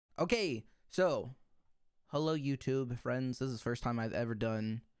Okay, so hello YouTube friends. This is the first time I've ever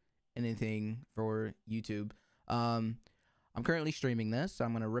done anything for YouTube. I'm currently streaming this, so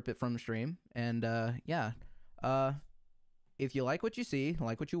I'm gonna rip it from the stream. And yeah, if you like what you see,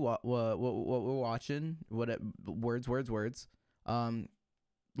 like what what we're watching, words.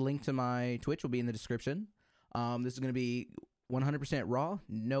 Link to my Twitch will be in the description. This is gonna be 100% raw,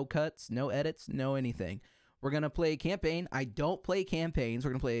 no cuts, no edits, no anything. We're gonna play campaign. I don't play campaigns. We're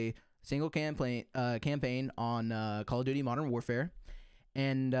gonna play single campaign on Call of Duty Modern Warfare,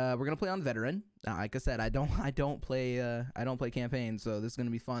 and we're gonna play on veteran. Like I said, I don't play campaigns, so this is gonna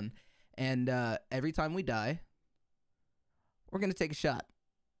be fun. And every time we die, we're gonna take a shot.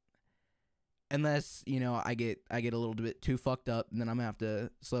 Unless I get a little bit too fucked up, and then I'm gonna have to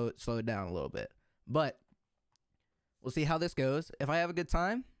slow it down a little bit. But we'll see how this goes. If I have a good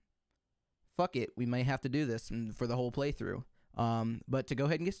time, fuck it, we may have to do this for the whole playthrough. But to go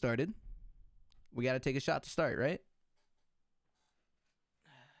ahead and get started, we got to take a shot to start, right?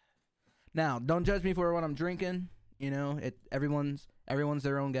 Now, don't judge me for what I'm drinking. Everyone's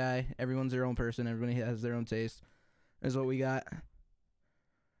their own guy. Everyone's their own person. Everybody has their own taste. This is what we got.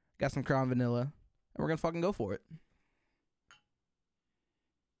 Got some Crown Vanilla, and we're gonna fucking go for it.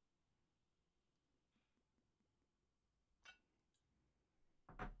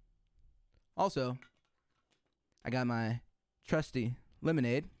 Also, I got my trusty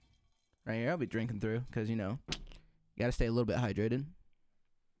lemonade right here. I'll be drinking through because, you got to stay a little bit hydrated.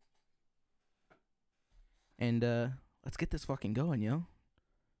 And let's get this fucking going, yo.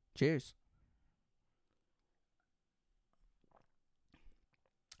 Cheers.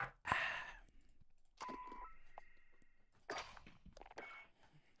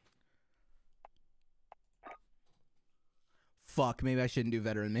 Fuck, maybe I shouldn't do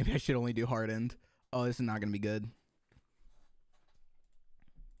veteran. Maybe I should only do hardened. Oh, this is not gonna be good.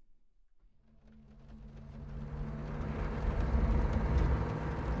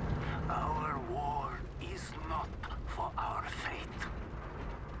 Our war is not for our fate.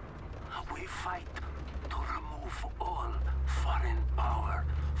 We fight to remove all foreign power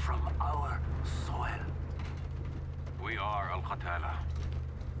from our soil. We are Al-Qatala.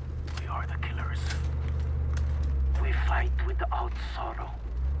 We are the killers. We fight without sorrow.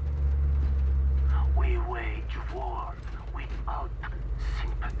 We wage war without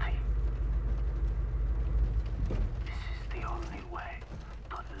sympathy. This is the only way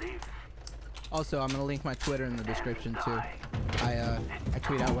to live. Also, I'm gonna link my Twitter in the description too. I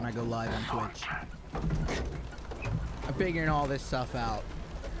tweet out when I go live on Twitch. I'm figuring all this stuff out.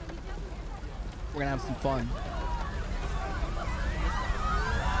 We're gonna have some fun.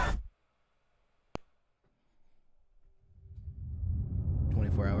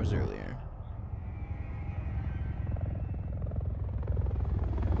 24 hours earlier.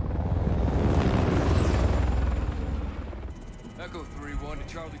 Echo 3-1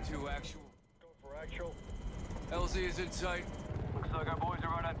 to Charlie 2 actual. Go for actual. LZ is in sight. Looks like our boys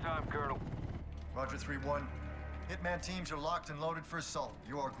are right on time, Colonel. Roger 3-1. Hitman teams are locked and loaded for assault.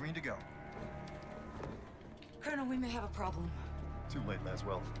 You are green to go. Colonel, we may have a problem. Too late,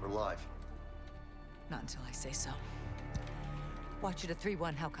 Laswell. We're live. Not until I say so. Watch it at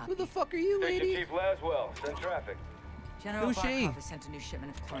 3-1, how copy? Who the fuck are you, Station lady? Chief Laswell, send traffic. General Who's she? Barkov has sent a new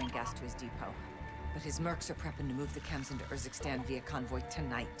shipment of chlorine gas to his depot. But his mercs are prepping to move the chems into Urzikstan via convoy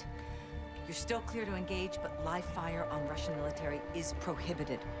tonight. You're still clear to engage, but live fire on Russian military is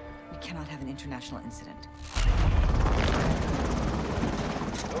prohibited. We cannot have an international incident.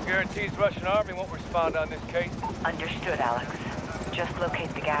 No guarantees Russian army won't respond on this case. Understood, Alex. Just locate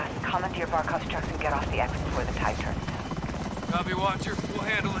the gas, comment to your Barkov's trucks, and get off the X before the tide turns. Copy, Watcher. We'll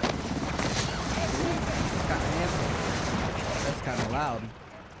handle it. That's kind of loud.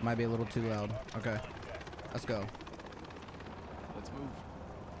 Might be a little too loud. Okay, let's go. Let's move.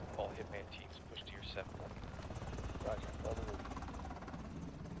 All Hitman teams push to your 7. Roger, level with.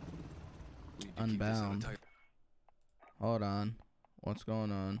 We need to keep this on Unbound. a tight- Hold on. What's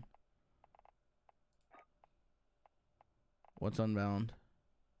going on? What's unbound?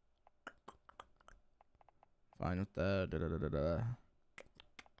 Fine with that.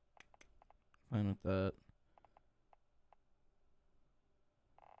 Fine with that.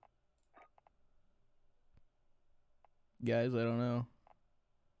 Guys, I don't know.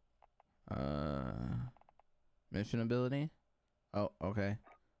 Mission ability? Oh, okay.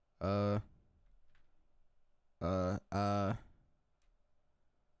 I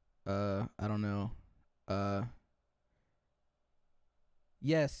don't know.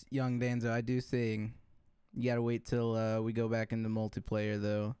 Yes, young Danzo, I do sing. You gotta wait till we go back into multiplayer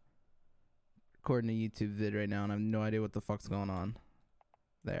though. Recording a YouTube vid right now and I have no idea what the fuck's going on.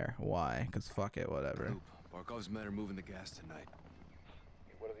 There. Why? Because fuck it, whatever. Nope. Barkov's men are moving the gas tonight.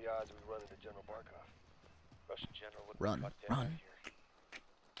 Hey, what are the odds we run into General Barkov? Russian general looking Run, cut down run. out here.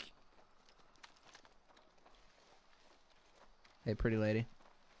 Hey, pretty lady.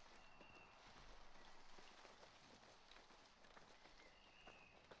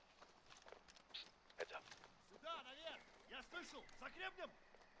 Heads up.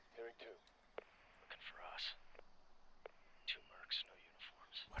 Hearing two. Looking for us. Two mercs, no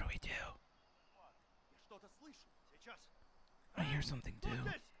uniforms. What do we do? I hear something too.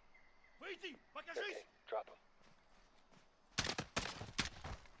 Okay, drop him.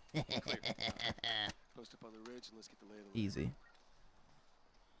 Post up on the ridge and let's get the lay of the land. Easy.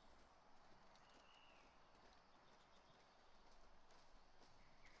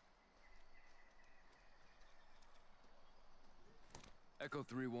 Echo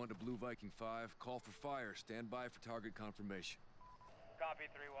 3-1 to Blue Viking 5. Call for fire. Stand by for target confirmation. Copy 3-1.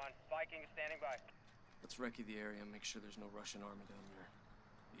 Viking is standing by. Let's recce the area and make sure there's no Russian army down there.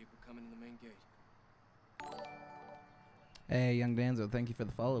 Vehicle coming in the main gate. Hey, young Danzo, thank you for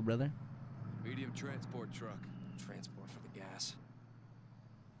the follow, brother. Medium transport truck. Transport for the gas.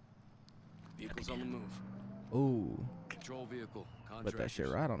 Vehicle's on the move. Ooh. Control vehicle. Put that shit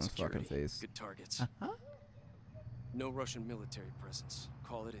right on his Security. fucking face. Good targets. No Russian military presence.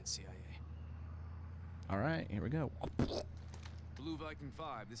 Call it in, CIA. Alright, here we go. Blue Viking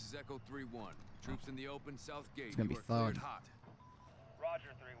 5, this is Echo 3-1. Troops in the open, south gate. It's gonna be You are cleared thawed. hot. Roger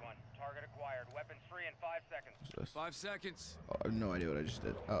 3-1. Target acquired. Weapons free in 5 seconds. What's this? 5 seconds. Oh, I have no idea what I just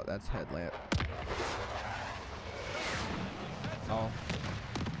did. Oh, that's headlamp. Oh.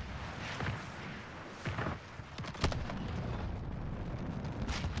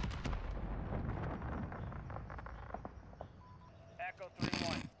 Echo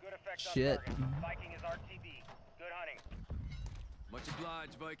 3-1. Good effect Shit. on target. Viking is RTB. Good hunting. Much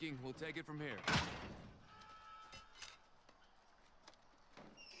obliged, Viking. We'll take it from here.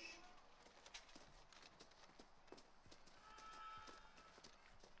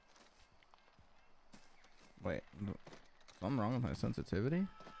 Wait. Something wrong with my sensitivity?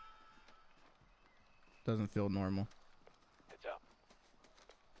 Doesn't feel normal. Heads up.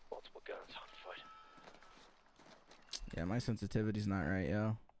 Multiple guns on foot. Yeah, my sensitivity's not right,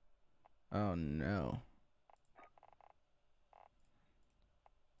 yo. Oh, no.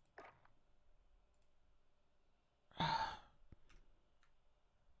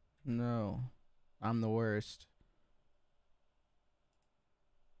 No. I'm the worst.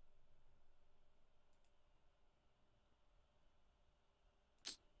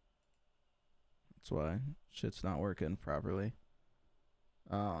 That's why shit's not working properly.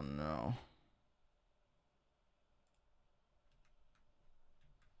 Oh, no.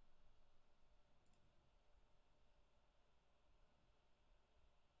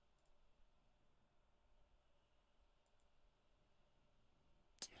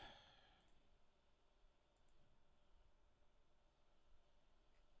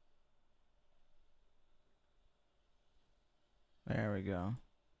 There we go.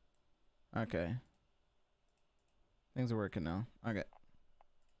 Okay. Things are working now. Okay.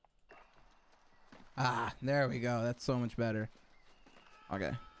 Ah, there we go. That's so much better.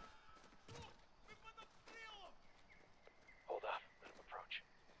 Okay. Hold off. Let him approach.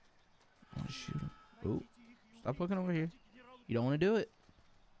 I want to shoot him. Ooh. Stop looking over here. You don't want to do it.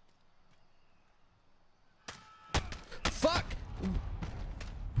 Fuck!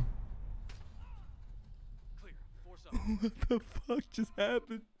 Clear. Force up. What the fuck just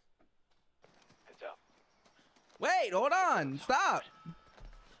happened? Heads up. Wait, hold on. Stop.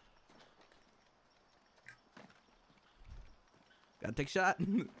 Gotta take a shot.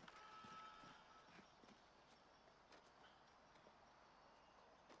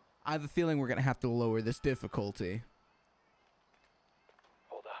 I have a feeling we're gonna have to lower this difficulty.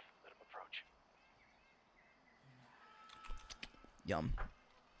 Hold off. Let him approach. Yum.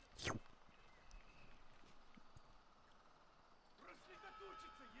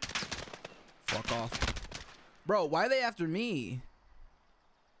 Fuck off. Bro, why are they after me?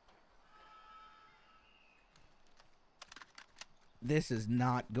 This is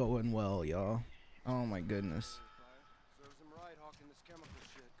not going well, y'all. Oh my goodness. Serves him right, hawking this chemical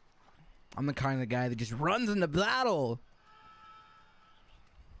shit. I'm the kind of guy that just runs into battle.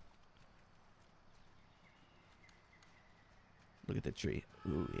 Look at the tree.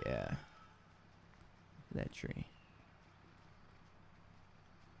 Ooh, yeah. Look at that tree.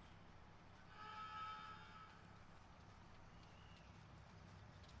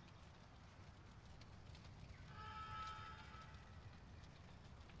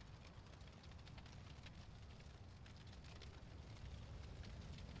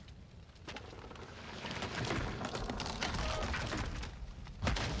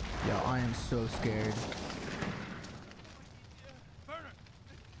 Yo, I am so scared.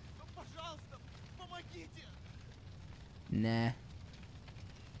 Nah.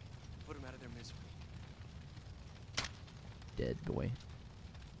 Put him out of their misery. Dead boy.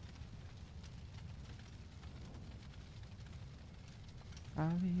 I'll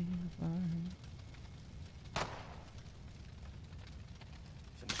be fine.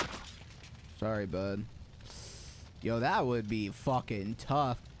 Finish it off. Sorry, bud. Yo, that would be fucking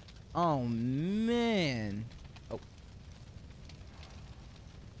tough. Oh, man. Oh.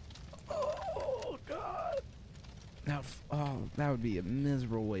 Oh, God. That would be a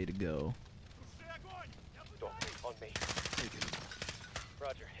miserable way to go. Don't. On me.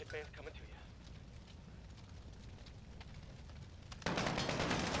 Roger. Hitman's coming to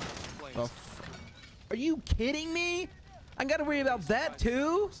you. Oh, are you kidding me? I gotta worry about that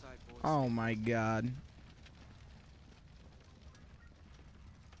too? Oh my God.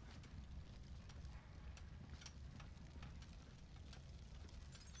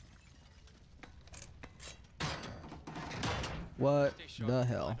 What the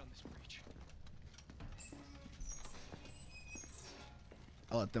hell?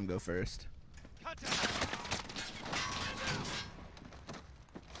 I'll let them go first.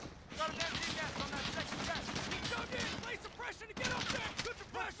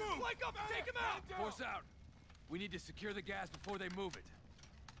 Force out. We need to secure the gas before they move it.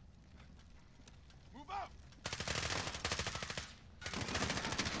 Move out.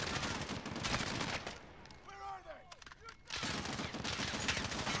 Where are they?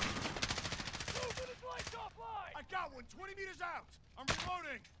 Moving his lights offline. I got one. 20 meters out. I'm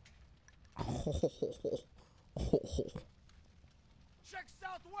reloading. Check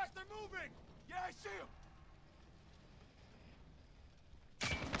southwest. They're moving. Yeah, I see them.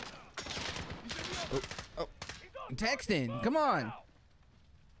 Oh, I'm texting. Come on.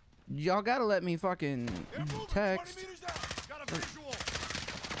 Y'all gotta let me fucking text. 20 meters out. Got a visual.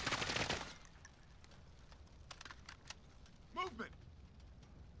 Movement.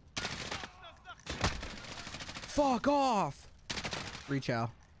 Fuck off. Reach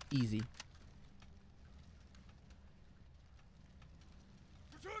out. Easy.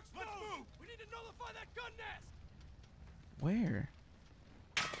 Let's move. We need to nullify that gun nest. Where?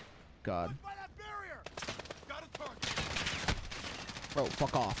 God. By that barrier. Got a target. Bro,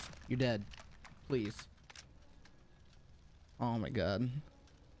 fuck off. You're dead. Please. Oh my God.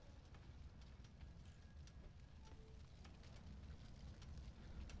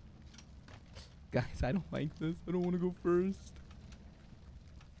 Guys, I don't like this. I don't want to go first.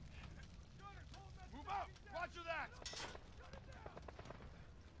 Move out. Roger that.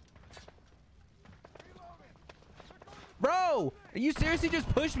 Bro, are you seriously just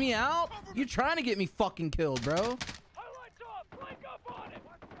push me out? You trying to get me fucking killed, bro? Highlights off. Flank up on it.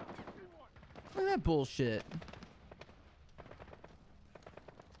 Look at that bullshit.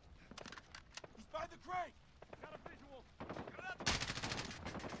 He's by the crate. Got a visual.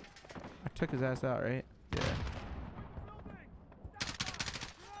 I took his ass out, right? Yeah.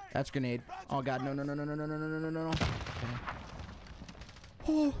 That's grenade. Oh God, no, no, no, no, no, no, no, no, no, no, no. Okay.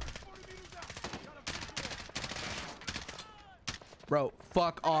 Oh. Bro,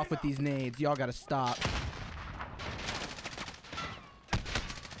 fuck off with these nades. Y'all gotta stop.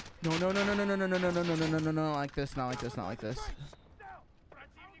 No, no, no, no, no, no, no, no, no, no, no, no, no, no, no, like this, not like this, not like this.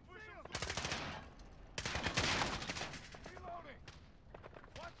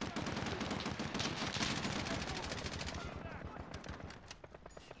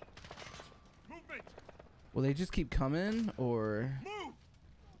 Will they just keep coming, or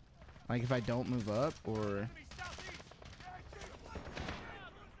like if I don't move up, or?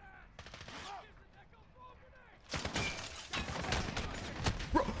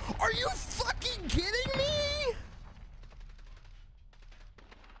 Bro, are you fucking kidding me?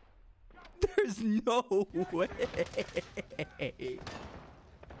 There's no way.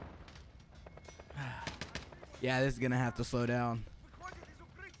 Yeah, this is gonna have to slow down.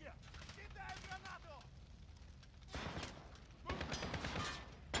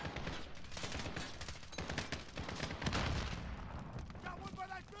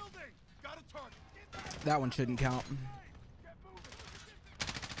 That one shouldn't count.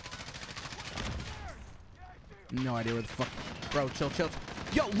 No idea where the fuck. Bro, chill, chill.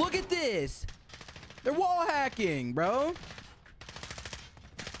 Yo, look at this. They're wall hacking, bro.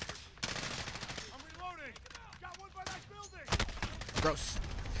 I'm reloading. Got one by that building. Gross.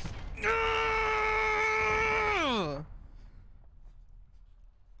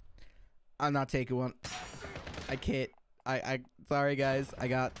 I'm not taking one. I can't. I sorry guys. I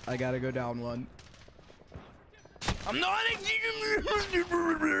gotta go down one. I'm not.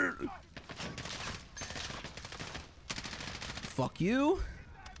 Fuck you.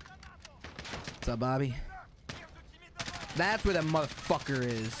 What's up, Bobby? That's where that motherfucker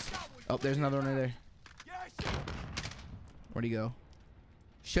is. Oh, there's another one right there. Where'd he go?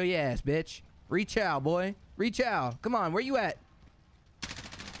 Show your ass, bitch. Reach out, boy. Reach out. Come on, where you at?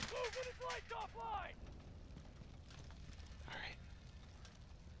 Alright.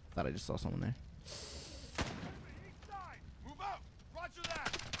 Thought I just saw someone there. Move out. Roger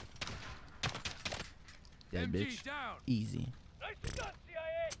that. Dead MG bitch. down. Easy. Nice done,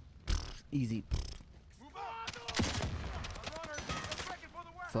 CIA. Easy. Move out.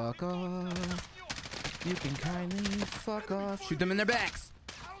 Fuck off. You can kindly fuck off. Shoot them in their backs.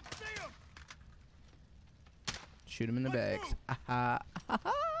 I don't see him. Shoot them in the backs. Aha.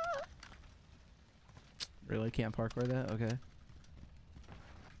 Really can't parkour that? Okay.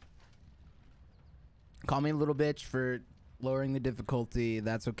 Call me a little bitch for lowering the difficulty.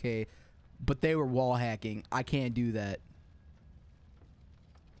 That's okay. But they were wall hacking. I can't do that.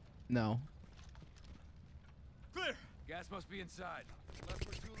 No. Clear. Gas must be inside. Unless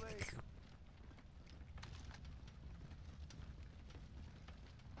we're too late.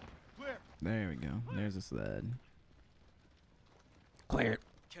 Clear. There we go. There's a sled. Clear.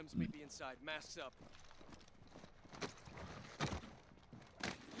 Chems may be inside. Masks up.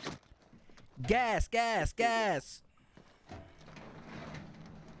 Gas, gas, gas.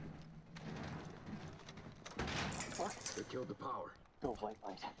 They killed the power. No white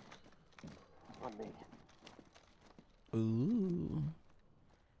light. On me. Ooh.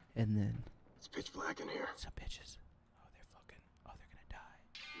 And then It's pitch black in here. some bitches. Oh, they're fucking. Oh, they're gonna die.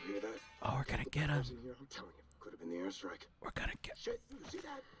 You hear that? Oh, we're gonna get them. In here, I'm telling you, could have been the airstrike. We're gonna get. Shit, you see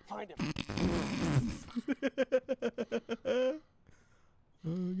that? Find him.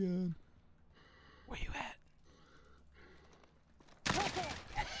 Oh god. Where you at?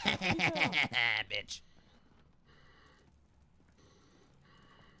 Bitch.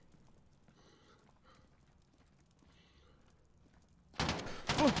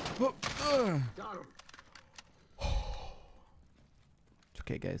 Got him. It's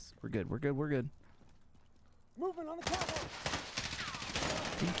okay, guys. We're good. We're good. We're good. Moving on the catwalk.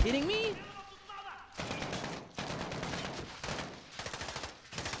 Are you kidding me?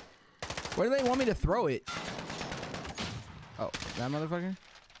 Where do they want me to throw it? Oh, that motherfucker?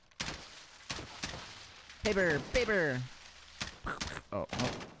 Paper, paper. Oh,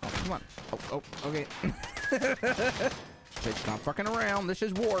 come on. Oh, okay. Bitch, not fucking around. This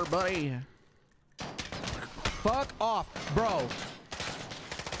is war, buddy. Fuck off, bro.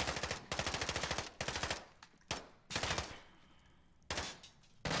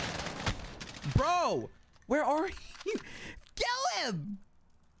 Bro, where are you? Kill him!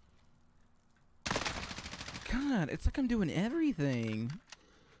 God, it's like I'm doing everything.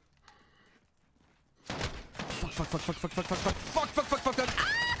 Fuck, fuck, fuck, fuck, fuck, fuck, fuck, fuck, fuck, fuck, fuck, fuck, fuck.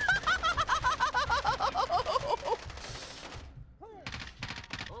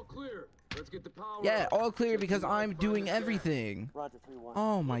 All clear. Let's get the power. Yeah, all clear because I'm doing everything. Roger 3-1.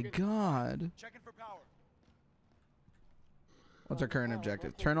 Oh my god. Checking for power. What's our current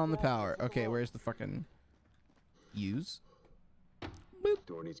objective? Turn on the power. Okay, where's the fucking use? Boop.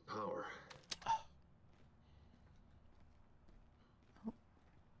 Door needs power.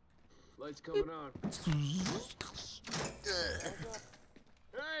 Lights coming on.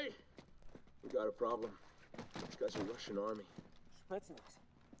 Hey! We got a problem. These guys are Russian army. Spetsnaz.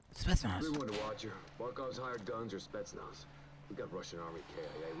 Spetsnaz. 3-1 to Watcher. Barkov's hired guns or Spetsnaz. We got Russian army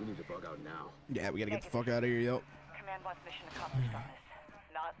KIA. We need to bug out now. Yeah, we gotta get the fuck out of here, yo. Command wants mission accomplished on this.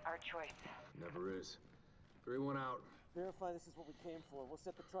 Not our choice. Never is. 3-1 out. Verify this is what we came for. We'll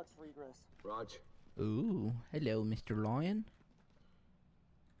set the trucks for egress. Raj. Ooh, hello, Mr. Lion.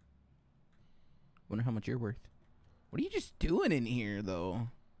 Wonder how much you're worth. What are you just doing in here, though?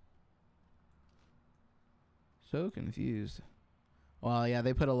 So confused. Well, yeah,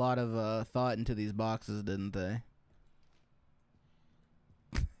 they put a lot of thought into these boxes, didn't they?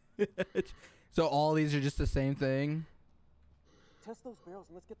 So all these are just the same thing? Test those barrels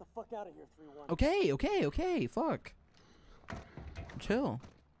and let's get the fuck out of here, 3-1. Okay, fuck. Chill.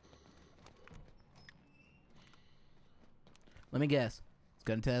 Let me guess. It's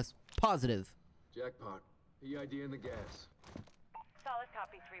gonna test positive. Jackpot. PID in the gas. Solid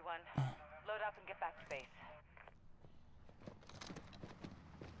copy, 3-1. Load up and get back to base.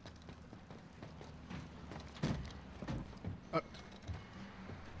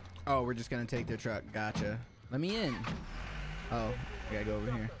 Oh, we're just gonna take their truck. Gotcha. Let me in. Oh, I gotta go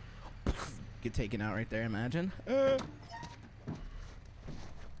over here. Get taken out right there, imagine.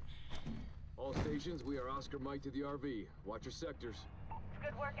 All stations Communications, we are Oscar Mike to the RV. Watch your sectors.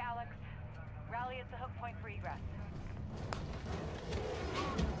 Good work, Alex. Rally at the hook point for egress.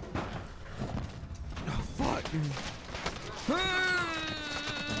 Oh, fuck.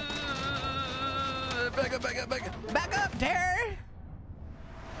 Back up, back up, back up. Back up, Terry.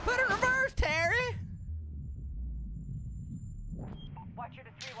 Put it in reverse, Terry. Watcher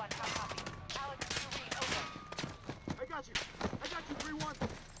to 3-1, how copy? Alex, 2-read, over. I got you, 3-1.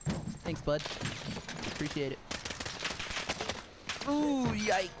 Thanks, bud. Appreciate it. Ooh,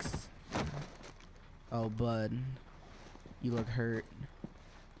 yikes. Oh, bud. You look hurt.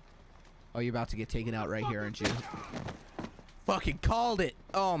 Oh, you're about to get taken out right here, aren't you? Fucking called it.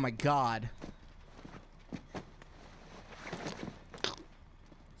 Oh, my God.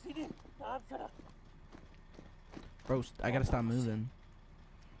 Bro, I gotta stop moving.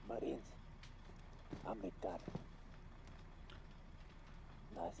 Marines.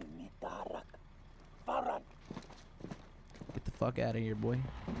 Get the fuck out of here, boy.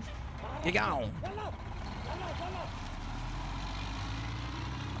 Get gone.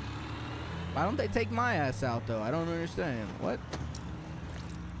 Why don't they take my ass out, though? I don't understand. What?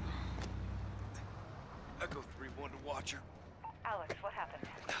 Echo 3-1 to Watcher. Alex, what happened?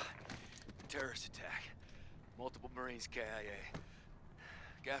 Terrorist attack. Multiple Marines KIA.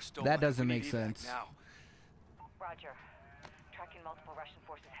 Gas stolen. That doesn't We make need evac sense. now. Roger. Tracking multiple Russian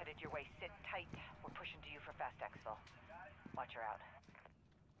forces headed your way. Sit tight. We're pushing to you for fast exfil. Watcher out.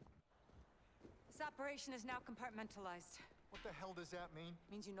 This operation is now compartmentalized. What the hell does that mean?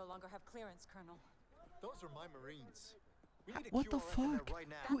 Means you no longer have clearance, Colonel. Those are my Marines. We need a What the QRF in there fuck? right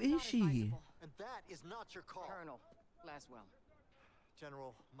now. Who is she? And that is not your call. Colonel, Laswell,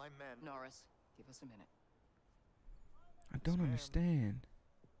 General, my men. Norris, give us a minute. I don't understand.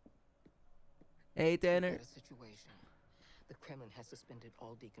 Hey, Tanner. A situation. The Kremlin has suspended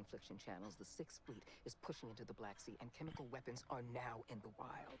all deconfliction channels. The Sixth Fleet is pushing into the Black Sea, and chemical weapons are now in the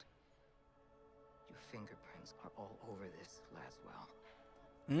wild. Your fingerprints are all over this, Laswell.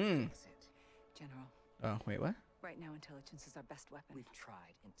 Fix it. General, Oh, wait, what? right now intelligence is our best weapon. We've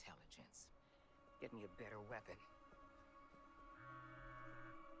tried intelligence. Get me a better weapon.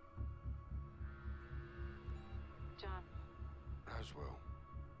 John, Aswell.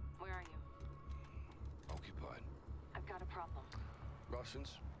 where are you? Occupied. I've got a problem.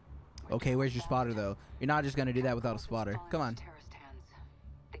 Russians? Okay, where's your spotter, though? You're not just gonna do that without a spotter. Come on. Terrorist hands.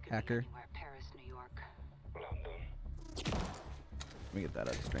 They could Hacker. be anywhere. Paris, New York. Let me get that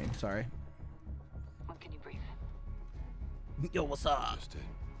out of the screen. Sorry. When can you brief? Yo, what's up? Just did.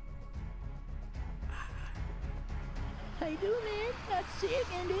 How you doing, man? Nice to see you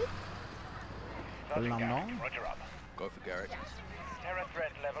again, dude. Sergeant Garrick, Long. Roger up. Go for Garrett. Terror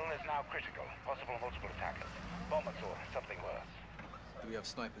threat level is now critical. Possible multiple attackers. Bombers or something worse. Do we have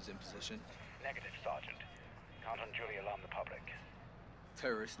snipers in position? Negative, Sergeant. Can't unduly alarm the public.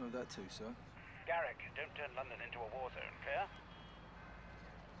 Terrorists know that too, sir. Garrick, don't turn London into a war zone, clear?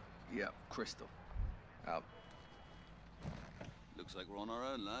 Yeah, Crystal. Out. Looks like we're on our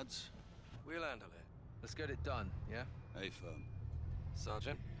own, lads. We'll handle it. Let's get it done, yeah? A firm.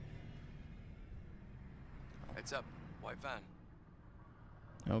 Sergeant? Heads up. White van.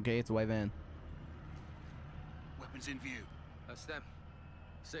 Okay, it's a white van. Weapons in view. That's them.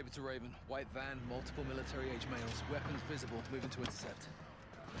 Saber to Raven. White van, multiple military-age males. Weapons visible. Moving to intercept.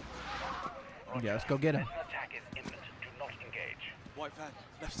 Yeah, let's go get him. An attack is imminent. Do not engage. White van,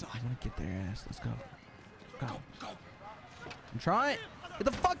 left I side. wanna get their ass. Let's go. Go. Go. I'm trying. Get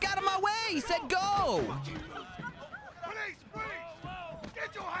the fuck out of my way! He said go! Police, freeze!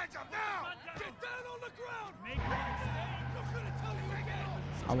 Get your hands up now! Get down on the ground! Make I'm not gonna tell you again!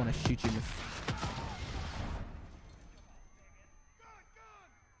 I wanna shoot you in the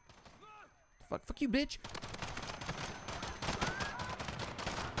fuck you, bitch!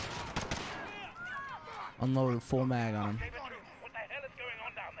 Unloaded full mag on him. What the hell is going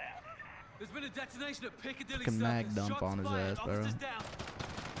on down there? There's been a detonation at Piccadilly Fucking mag Circus. dump Shots on his fired. ass, bro. Officers down.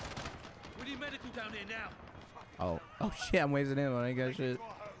 We need medical down here now. Oh shit, I'm wasting ammo. I ain't got shit.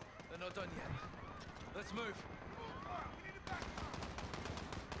 They're not done yet. Let's move.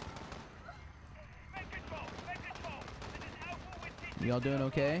 Make control! Make control! This is Alpha with TT. Y'all doing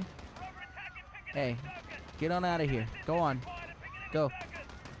okay? We're over attacking Hey, Piccadilly Circus. get on out of here. Go on. Fire to Piccadilly Go. Circus.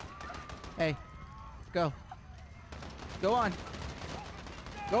 Hey, go. Go on.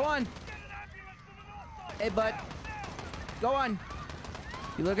 Go on. Get an ambulance to the north side. Hey, bud. Go on.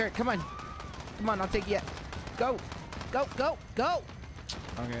 You look hurt. Come on. Come on, I'll take you. Go. Go, go, go.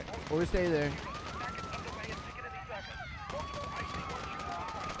 Okay, or stay there. Attack is underway at Piccadilly Circus. Multiple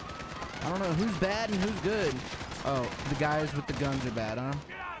IC1 I don't know who's bad and who's good. Oh, the guys with the guns are bad, huh?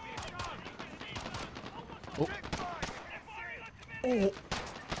 Oh. Oh.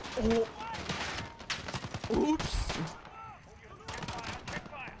 Oh. Oops.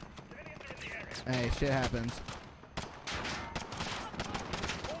 Hey, shit happens.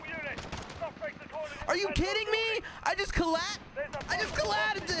 Are you kidding me? I just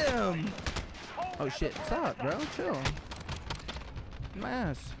collided them. Oh shit, stop, bro. Chill. My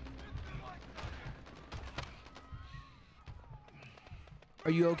ass.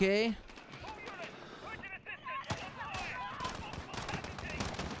 Are you okay?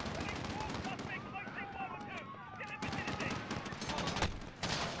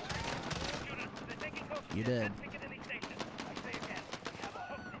 You dead.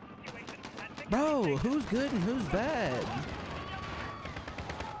 Bro, who's good and who's bad?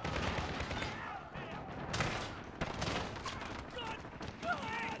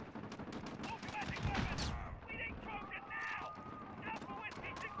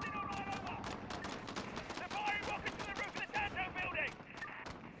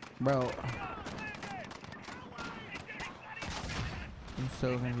 Bro. I'm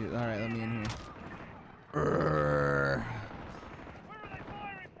so confused. Alright, let me in here. Urgh.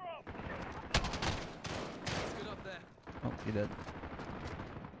 Oh, you dead.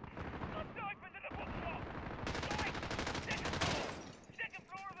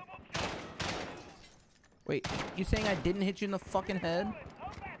 Wait, you saying I didn't hit you in the fucking head?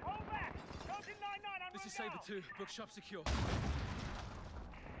 This is Saber 2. Bookshop secure.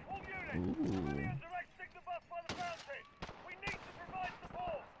 Ooh.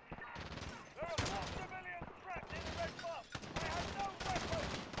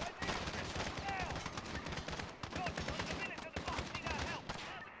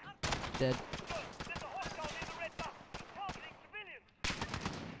 Dead.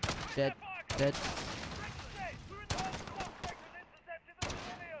 Dead. Dead.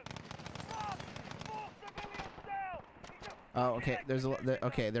 Oh, okay. There's a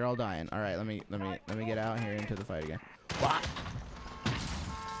okay. They're all dying. All right. Let me get out here into the fight again. What?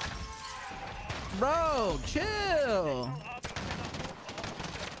 Bro, chill.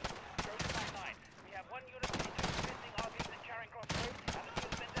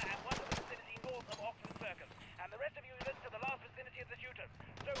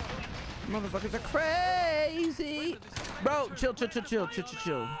 Motherfuckers are crazy. Bro, chill.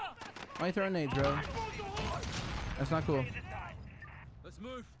 Why are you throwing nades, bro? That's not cool. Let's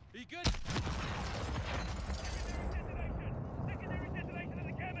move. Are you good?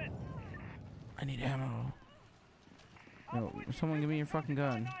 I need ammo. Yo, someone give me your fucking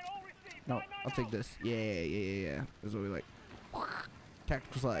gun. No, I'll take this. Yeah. This is what we like.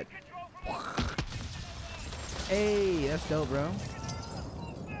 Tactical slide. Hey, that's dope, bro.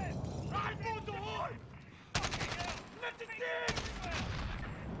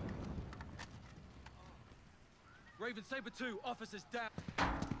 Raven Saber 2, officers down.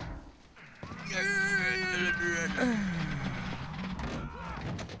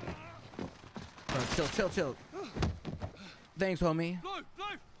 Bro, chill. Thanks, homie. Blue!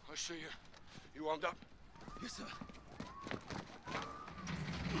 I see you. You warmed up? Yes, sir.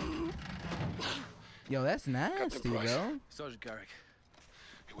 Yo, that's nasty, bro. Sergeant Garrick.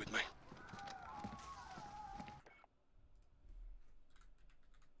 You with me?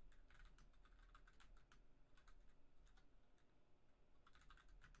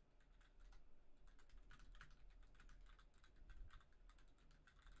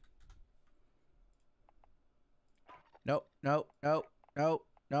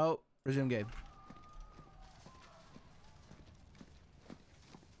 Nope. Resume game.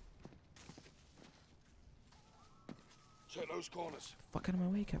 Check those corners. Fuck out of my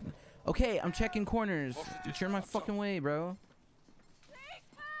way, Captain. Okay, I'm checking corners. You're in my fucking way, bro.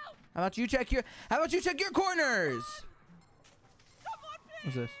 How about you check your corners?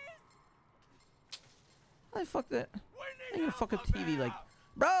 What's this? I fucked that. I need to fuck up TV like,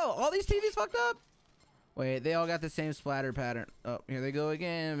 bro. All these TVs fucked up. Wait, they all got the same splatter pattern. Oh, here they go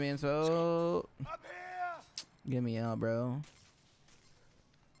again, man. So, get me out, bro.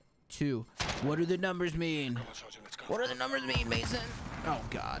 2. What do the numbers mean? What do the numbers mean, Mason? Oh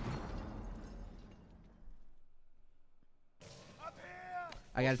God.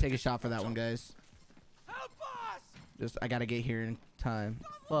 I gotta take a shot for that one, guys. I gotta get here in time.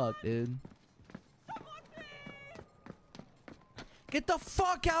 Fuck, dude. Get the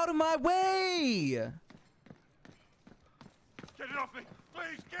fuck out of my way! Get it off me,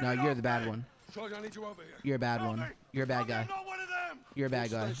 please. Get No, it you're off the bad me. one. Soldier, I need you over here. You're a bad one. You're a bad guy. I'm not one of them. You're a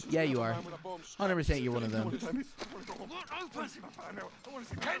bad guy. Yeah, you are. 100% you're one of them. Can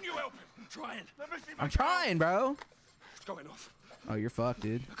you help him? I'm trying. I'm trying, bro. It's going off. Oh, you're fucked,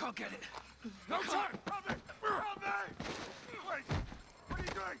 dude. I can't get it. No time! Help me! Help me! Wait! What are you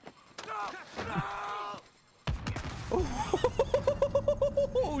doing? No! No!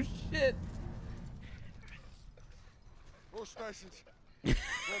 Oh shit! All stations. Room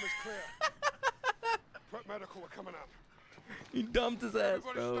is clear. Prep medical, we're coming up. He dumped his ass,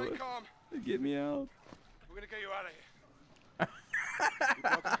 Everybody bro. stay calm. Get me out. We're gonna get you out of here. You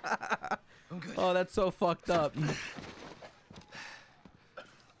broken? I'm good. Oh, that's so fucked up.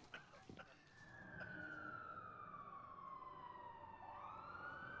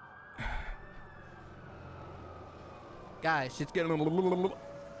 Guys, shit's getting a little...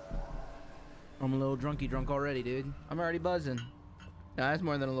 I'm a little drunk already, dude. I'm already buzzing. No, that's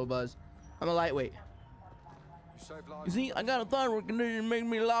more than a little buzz. I'm a lightweight. You see, I got a thyroid condition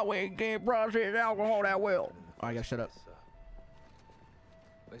making me lightweight. Can't process alcohol that well. Oh, I gotta shut up.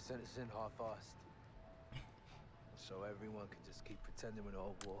 They sent us in half-assed. So everyone can just keep pretending we're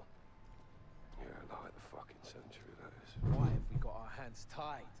not at war. Yeah, like the fucking century, that is. Why have we got our hands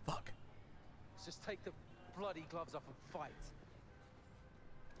tied? Fuck. Let's just take the bloody gloves off and fight.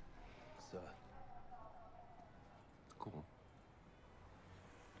 Sir. Cool.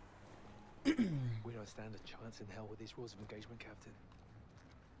 We don't stand a chance in hell with these rules of engagement, Captain.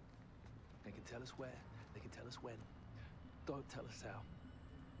 They can tell us where, they can tell us when. Don't tell us how.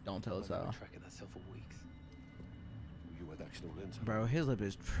 Don't tell us I've how. been tracking that cell for weeks. You had actual intel. Bro, his lip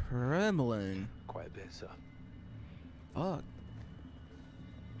is trembling. Quite a bit, sir. Fuck.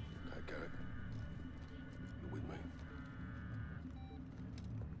 Okay, Garrett. You're with me.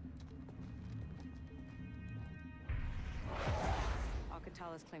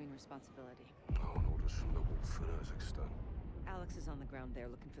 Alcatala's claiming responsibility. Oh, and orders from the Wolf in Urzikstan. Alex is on the ground there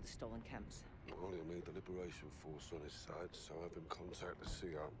looking for the stolen camps. Well, he'll need the Liberation Force on his side, so have him contact the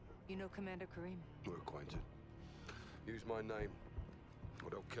CR. You know Commander Karim? We're acquainted. Use my name, or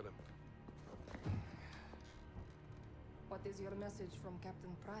they'll kill him. What is your message from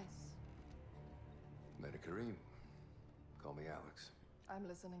Captain Price? Commander Karim. Call me Alex. I'm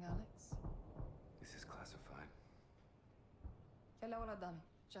listening, Alex. This is classified. يلا ولد دامي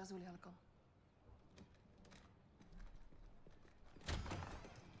جهزوا لي هالكم.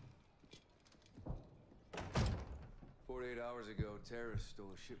 Hours ago, terrorists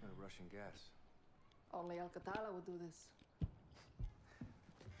stole a shipment of Russian gas. Only Alcatala would do this.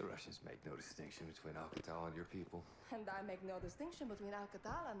 The Russians make no distinction between Alcatala and your people. And I make no distinction between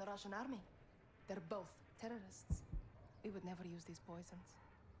Alcatala and the Russian army. They're both terrorists. We would never use these poisons.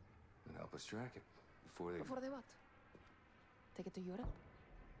 Then help us track it before they... Before they what? Take it to Europe?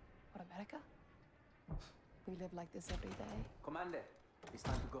 Or America? We live like this every day. Commander, it's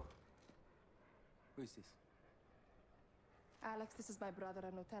time to go. Who is this? Alex, this is my brother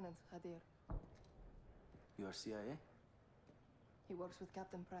and Lieutenant, Hadir. You are CIA? He works with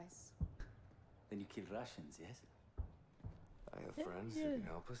Captain Price. Then you kill Russians, yes? I have friends who can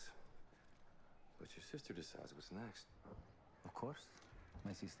help us. But your sister decides what's next. Of course.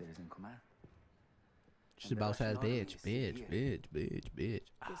 My sister is in command. She's about to bitch.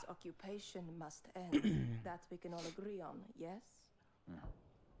 This occupation must end. That we can all agree on, yes?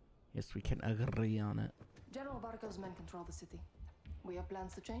 Yes, we can agree on it. General Barkov's men control the city. We have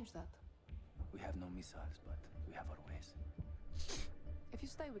plans to change that. We have no missiles, but we have our ways. If you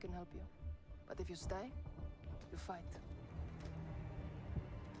stay, we can help you. But if you stay, you fight.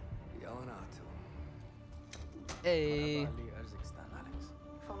 Yelling out to him. Hey.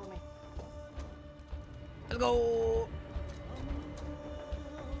 Follow me. Let's go.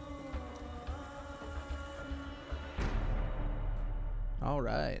 All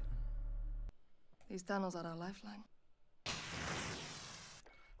right. These tunnels are our lifeline.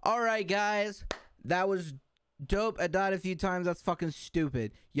 All right, guys. That was dope. I died a few times. That's fucking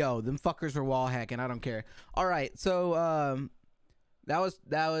stupid. Yo, them fuckers are wall hacking. I don't care. All right. So, that was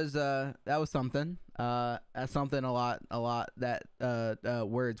something. That's something a lot that,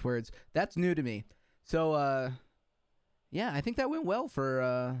 words. That's new to me. So, yeah, I think that went well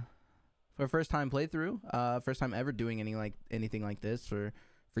for first time playthrough. First time ever doing anything like this for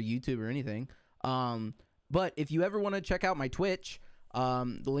YouTube or anything. But if you ever want to check out my Twitch,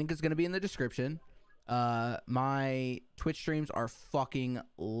 the link is going to be in the description. My Twitch streams are fucking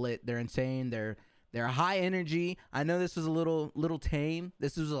lit. They're insane. They're high energy. I know this was a little tame.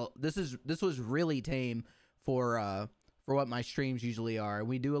 This was really tame for what my streams usually are.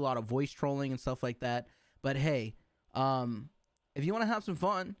 We do a lot of voice trolling and stuff like that. But hey, if you want to have some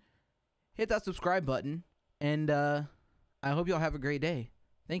fun, hit that subscribe button, and I hope y'all have a great day.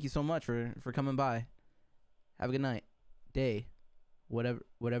 Thank you so much for coming by. Have a good night, day,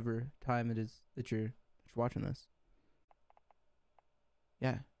 whatever time it is that you're watching this.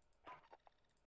 Yeah.